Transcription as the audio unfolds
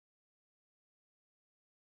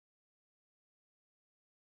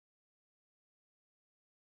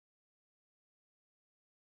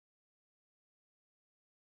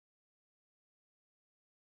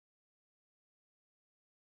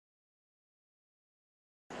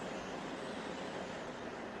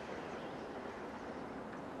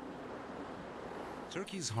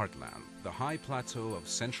Turkey's heartland, the high plateau of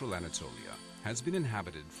central Anatolia, has been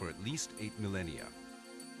inhabited for at least 8 millennia.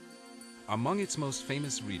 Among its most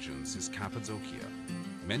famous regions is Cappadocia,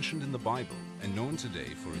 mentioned in the Bible and known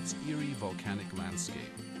today for its eerie volcanic landscape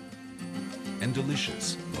and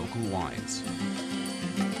delicious local wines.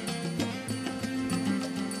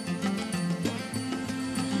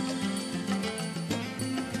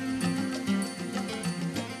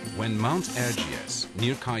 When Mount Erciyes,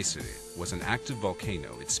 near Kayseri, was an active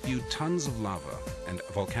volcano, it spewed tons of lava and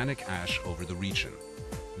volcanic ash over the region.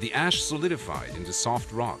 The ash solidified into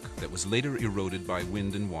soft rock that was later eroded by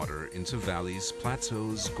wind and water into valleys,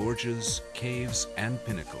 plateaus, gorges, caves, and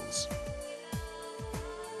pinnacles.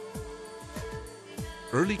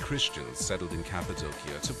 Early Christians settled in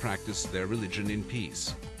Cappadocia to practice their religion in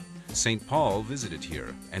peace. St. Paul visited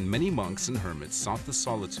here, and many monks and hermits sought the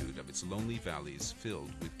solitude of its lonely valleys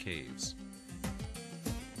filled with caves.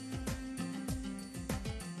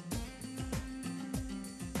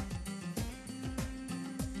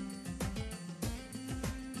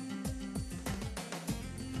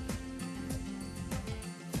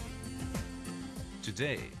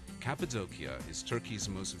 Today, Cappadocia is Turkey's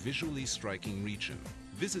most visually striking region.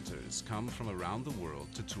 Visitors come from around the world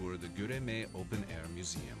to tour the Göreme Open Air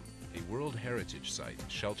Museum, a World Heritage Site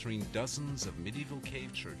sheltering dozens of medieval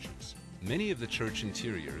cave churches. Many of the church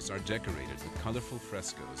interiors are decorated with colorful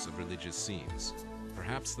frescoes of religious scenes.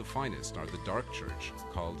 Perhaps the finest are the dark church,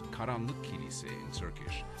 called Karanlık Kilise in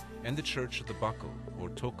Turkish, and the Church of the Buckle, or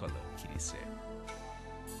Tokalı Kilise.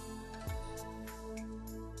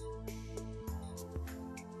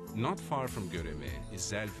 Not far from Göreme is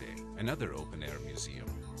Zelve, another open-air museum.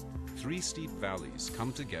 3 steep valleys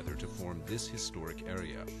come together to form this historic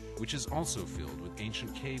area, which is also filled with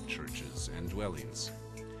ancient cave churches and dwellings.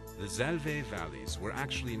 The Zelve valleys were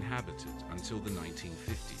actually inhabited until the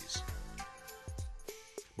 1950s.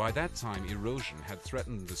 By that time, erosion had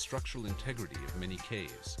threatened the structural integrity of many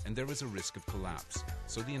caves, and there was a risk of collapse,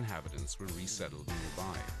 so the inhabitants were resettled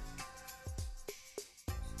nearby.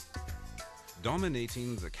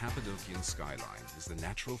 Dominating the Cappadocian skyline is the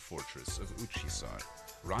natural fortress of Uchhisar,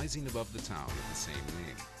 rising above the town of the same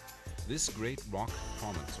name. This great rock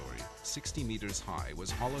promontory, 60 meters high,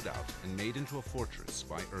 was hollowed out and made into a fortress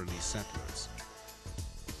by early settlers.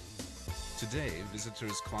 Today,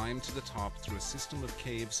 visitors climb to the top through a system of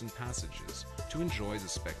caves and passages to enjoy the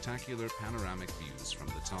spectacular panoramic views from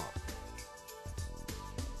the top.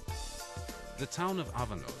 The town of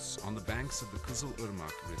Avanos, on the banks of the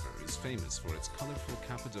Kızılırmak River, is famous for its colorful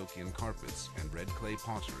Cappadocian carpets and red clay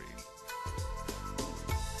pottery.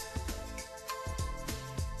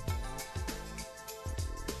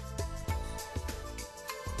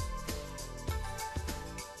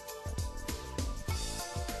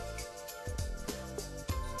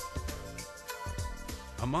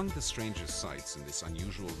 Among the strangest sights in this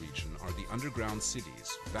unusual region are the underground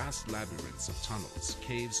cities, vast labyrinths of tunnels,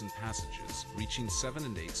 caves and passages reaching 7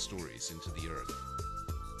 and 8 stories into the earth.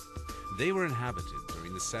 They were inhabited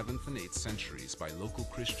during the 7th and 8th centuries by local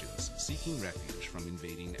Christians seeking refuge from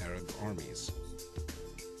invading Arab armies.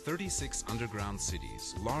 36 underground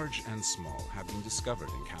cities, large and small, have been discovered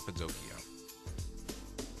in Cappadocia.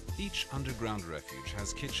 Each underground refuge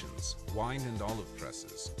has kitchens, wine and olive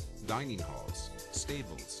presses, dining halls,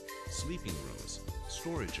 stables, sleeping rooms,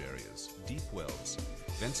 storage areas, deep wells,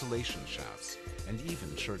 ventilation shafts, and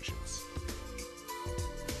even churches.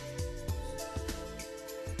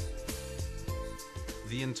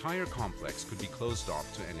 The entire complex could be closed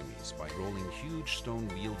off to enemies by rolling huge stone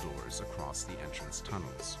wheel doors across the entrance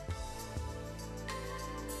tunnels.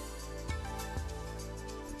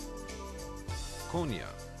 Konya,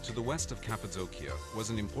 to the west of Cappadocia, was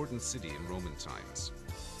an important city in Roman times.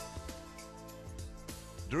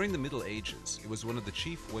 During the Middle Ages, it was one of the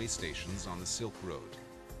chief way stations on the Silk Road,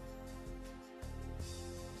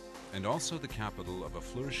 and also the capital of a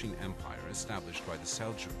flourishing empire established by the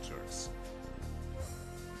Seljuk Turks.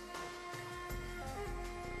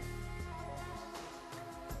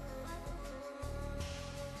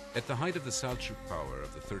 At the height of the Seljuk power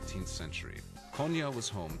of the 13th century, Konya was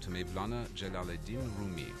home to Mevlana Celaleddin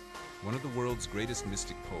Rumi, one of the world's greatest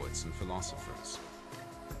mystic poets and philosophers.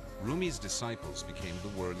 Rumi's disciples became the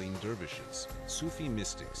whirling dervishes, Sufi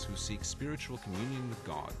mystics who seek spiritual communion with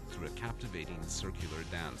God through a captivating circular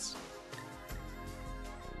dance.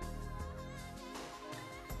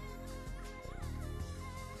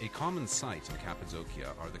 A common sight in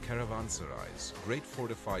Cappadocia are the caravanserais, great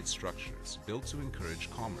fortified structures built to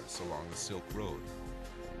encourage commerce along the Silk Road.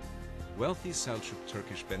 Wealthy Seljuk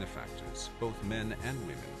Turkish benefactors, both men and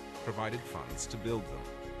women, provided funds to build them.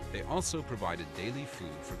 They also provided daily food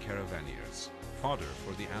for caravaneers, fodder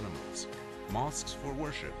for the animals, mosques for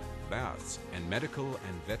worship, baths, and medical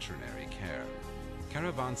and veterinary care.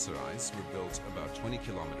 Caravanserais were built about 20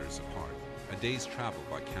 kilometers apart, a day's travel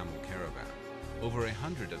by camel caravan. Over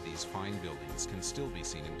 100 of these fine buildings can still be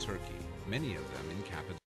seen in Turkey, many of them in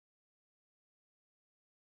Cappadocia.